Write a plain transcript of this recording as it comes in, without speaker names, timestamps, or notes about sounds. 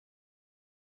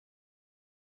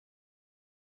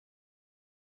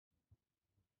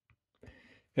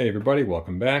Hey everybody,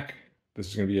 welcome back. This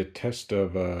is going to be a test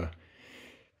of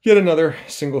yet another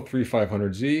single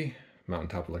 3-500Z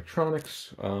Mountaintop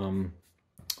Electronics.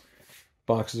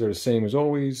 Boxes are the same as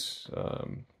always. A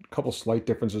couple slight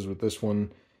differences with this one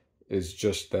is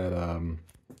just that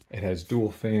it has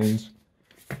dual fans,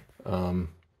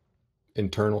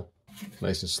 internal,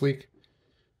 nice and sleek,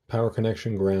 power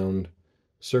connection, ground,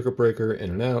 circuit breaker, in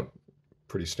and out,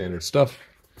 pretty standard stuff.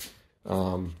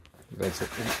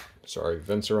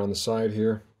 Vents are on the side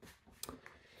here.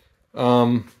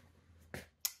 It's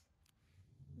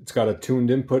got a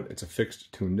tuned input. It's a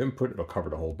fixed tuned input. It'll cover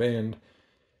the whole band.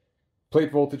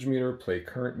 Plate voltage meter, plate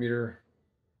current meter,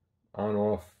 on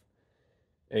off,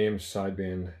 AM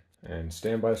sideband, and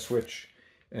standby switch.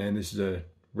 And this is a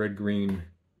red-green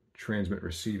transmit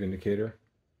receive indicator.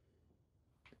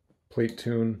 Plate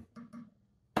tune,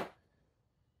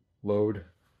 load.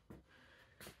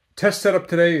 Test setup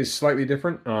today is slightly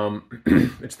different.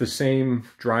 It's the same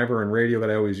driver and radio that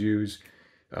I always use.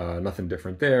 Nothing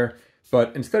different there.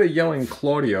 But instead of yelling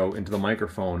Claudio into the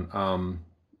microphone,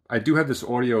 I do have this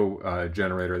audio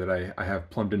generator that I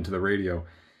have plumbed into the radio,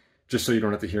 just so you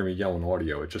don't have to hear me yelling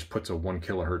audio. It just puts a 1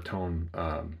 kilohertz tone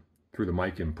through the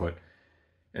mic input,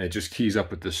 and it just keys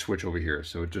up with this switch over here.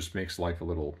 So it just makes life a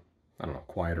little, I don't know,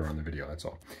 quieter on the video, that's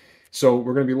all. So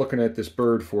we're going to be looking at this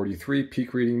Bird 43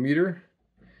 peak reading meter.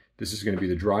 This is going to be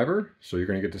the driver, so you're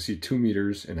going to get to see 2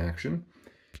 meters in action.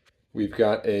 We've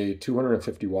got a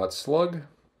 250 watt slug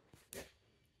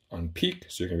on peak,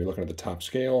 so you're going to be looking at the top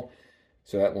scale.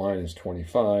 So that line is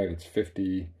 25, it's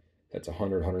 50, that's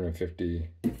 100, 150,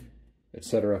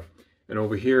 etc. And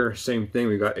over here, same thing,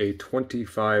 we've got a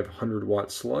 2500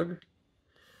 watt slug,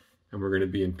 and we're going to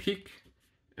be in peak,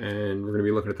 and we're going to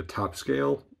be looking at the top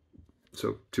scale.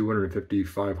 So 250,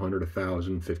 500,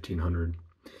 1000, 1500.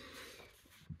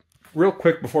 Real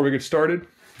quick before we get started,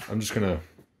 I'm just going to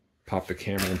pop the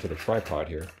camera into the tripod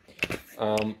here.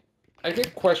 I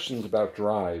get questions about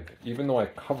drive, even though I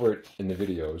cover it in the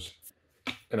videos,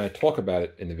 and I talk about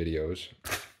it in the videos.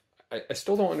 I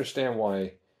still don't understand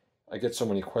why I get so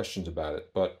many questions about it,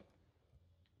 but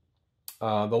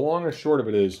the long and short of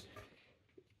it is,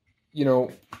 you know,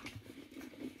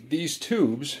 these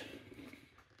tubes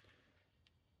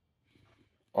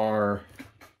are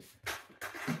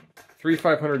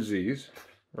 3-500Zs,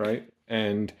 right?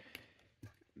 And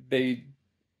they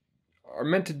are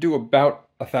meant to do about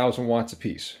 1000 watts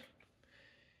apiece.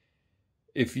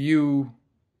 If you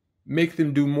make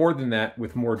them do more than that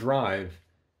with more drive,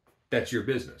 that's your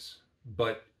business.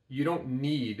 But you don't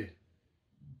need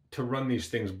to run these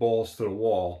things balls to the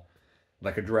wall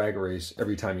like a drag race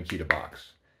every time you key the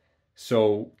box.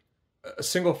 So a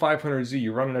single 500Z,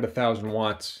 you're running at 1000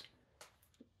 watts,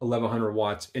 1100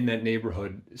 watts, in that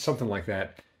neighborhood, something like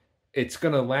that, it's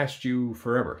going to last you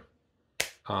forever.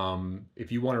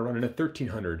 If you want to run it at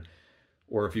 1300,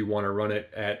 or if you want to run it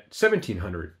at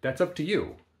 1700, that's up to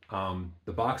you.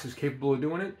 The box is capable of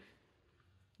doing it,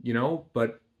 you know,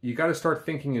 but you got to start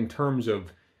thinking in terms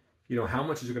of, you know, how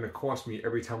much is it going to cost me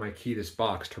every time I key this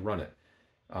box to run it?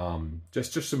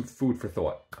 Just some food for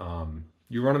thought.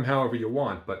 You run them however you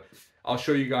want, but I'll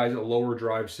show you guys a lower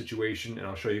drive situation, and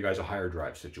I'll show you guys a higher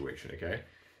drive situation, okay?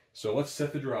 So let's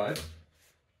set the drive.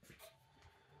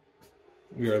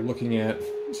 We are looking at,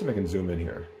 let's see if I can zoom in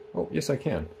here. Oh, yes I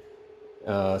can.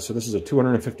 So this is a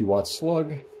 250 watt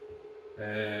slug,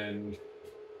 and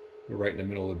we're right in the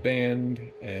middle of the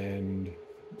band, and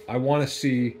I want to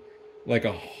see like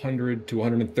 100 to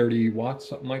 130 watts,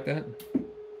 something like that.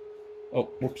 Oh,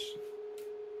 whoops.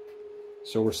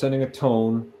 So we're setting a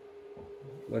tone.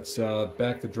 Let's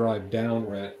back the drive down.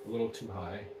 We're at a little too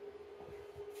high.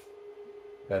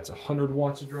 That's 100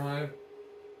 watts of drive.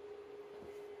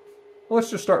 Well,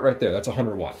 let's just start right there. That's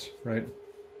 100 watts, right?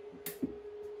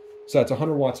 So that's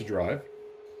 100 watts of drive.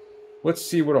 Let's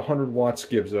see what 100 watts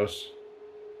gives us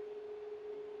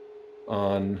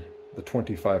on the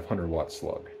 2500 watt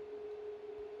slug.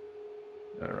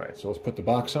 All right, so let's put the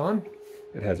box on.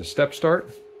 It has a step start.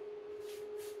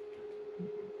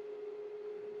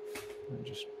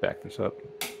 Just back this up.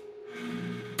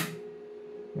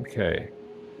 Okay,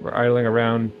 we're idling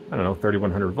around, I don't know,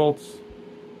 3100 volts.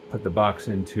 Put the box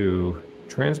into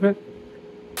transmit.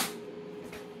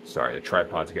 Sorry, the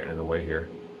tripod's getting in the way here.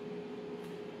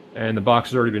 And the box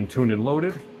has already been tuned and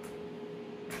loaded.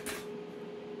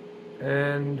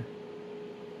 And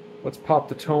let's pop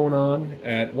the tone on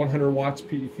at 100 watts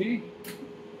PEP.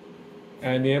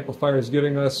 And the amplifier is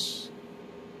giving us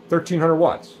 1300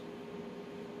 watts.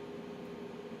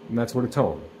 And that's what a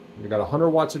tone. We got 100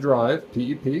 watts of drive,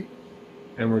 PEP,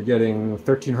 and we're getting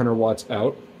 1300 watts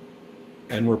out.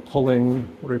 And we're pulling,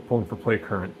 what are we pulling for plate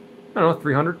current? I don't know,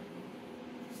 300.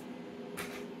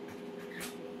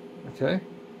 Okay,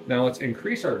 now let's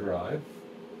increase our drive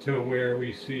to where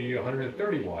we see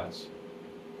 130 watts.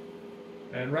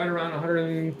 And right around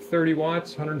 130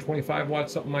 watts, 125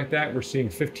 watts, something like that, we're seeing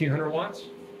 1500 watts.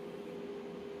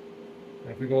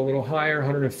 And if we go a little higher,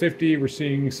 150, we're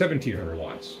seeing 1700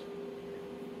 watts.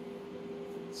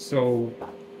 So,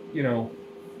 you know,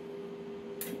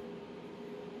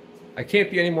 I can't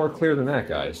be any more clear than that,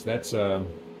 guys. That's, the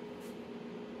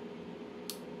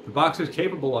box is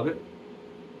capable of it,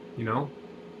 you know,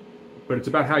 but it's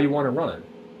about how you want to run it.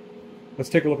 Let's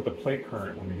take a look at the plate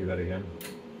current when we do that again.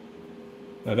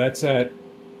 Now that's at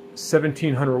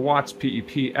 1700 watts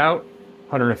PEP out,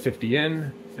 150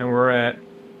 in, and we're at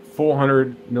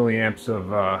 400 milliamps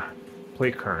of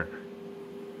plate current.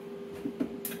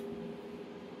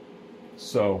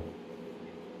 So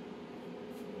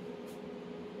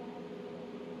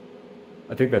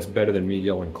I think that's better than me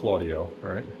yelling Claudio, all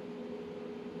right?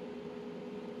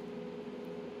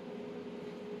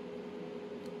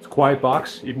 It's a quiet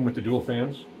box, even with the dual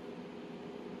fans.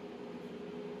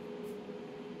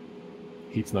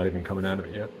 Heat's not even coming out of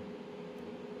it yet.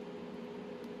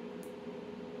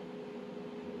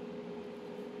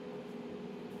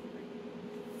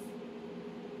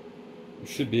 You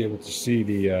should be able to see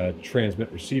the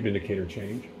transmit receive indicator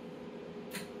change.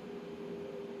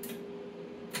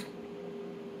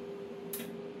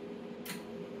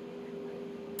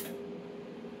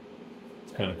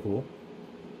 It's kind of cool.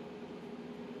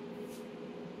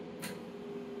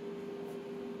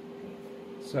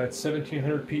 So that's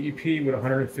 1700 PEP with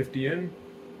 150 in.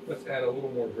 Let's add a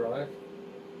little more drive.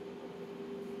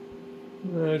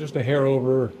 Just a hair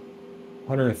over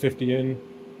 150 in,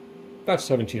 about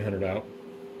 1700 out.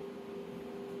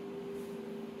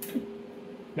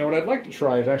 Now what I'd like to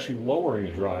try is actually lowering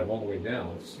the drive all the way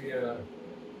down. Let's see,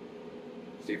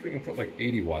 see if we can put like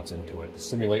 80 watts into it to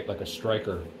simulate like a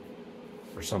striker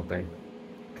or something.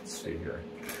 Let's see here.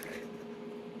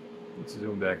 Let's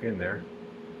zoom back in there.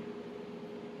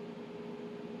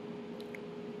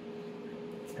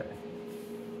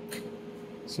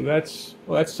 So that's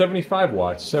 75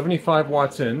 watts. 75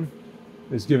 watts in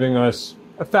is giving us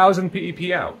 1000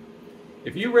 PEP out.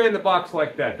 If you ran the box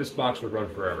like that, this box would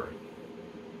run forever.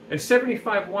 And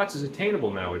 75 watts is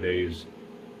attainable nowadays.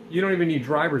 You don't even need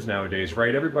drivers nowadays,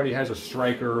 right? Everybody has a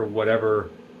striker or whatever,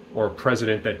 or a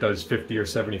president that does 50 or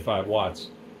 75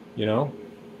 watts, you know?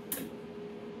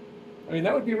 I mean,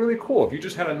 that would be really cool. If you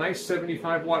just had a nice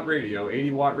 75 watt radio,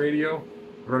 80 watt radio,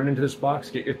 run into this box,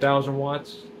 get your 1000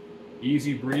 watts.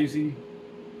 Easy breezy,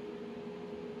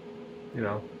 you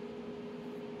know.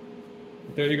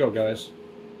 But there you go, guys.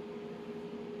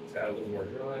 Let's add a little more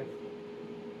drive.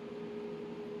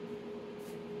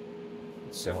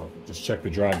 So just check the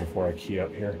drive before I key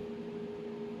up here.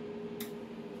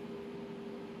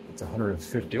 It's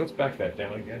 150. Let's back that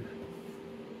down again.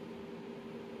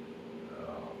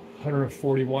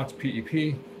 140 watts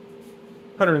PEP.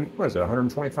 What is it?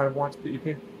 125 watts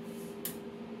PEP.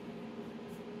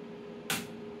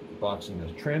 Box in the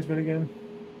transmit again.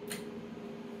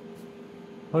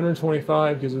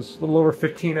 125 gives us a little over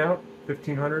 15 out,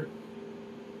 1500.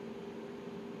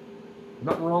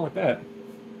 Nothing wrong with that.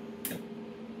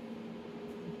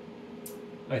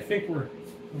 I think I'm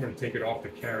going to take it off the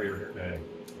carrier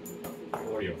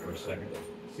audio for a second.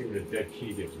 See what a dead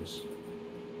key gives us.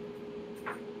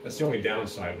 That's the only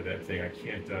downside with that thing. I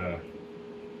can't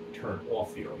turn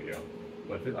off the audio.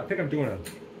 But I think I'm doing a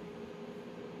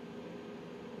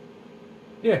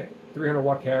 300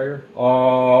 watt carrier.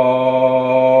 Audio.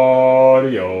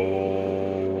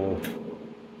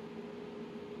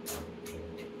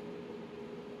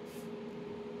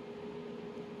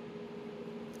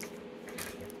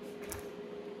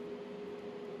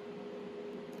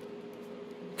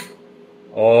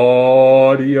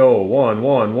 Audio. 1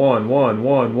 1 1 1 1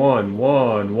 1 1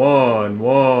 1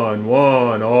 1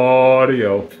 1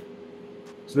 audio.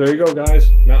 So there you go,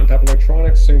 guys. Mountaintop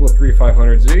Electronics, single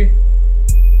 3-500Z.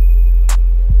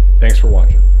 Thanks for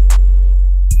watching.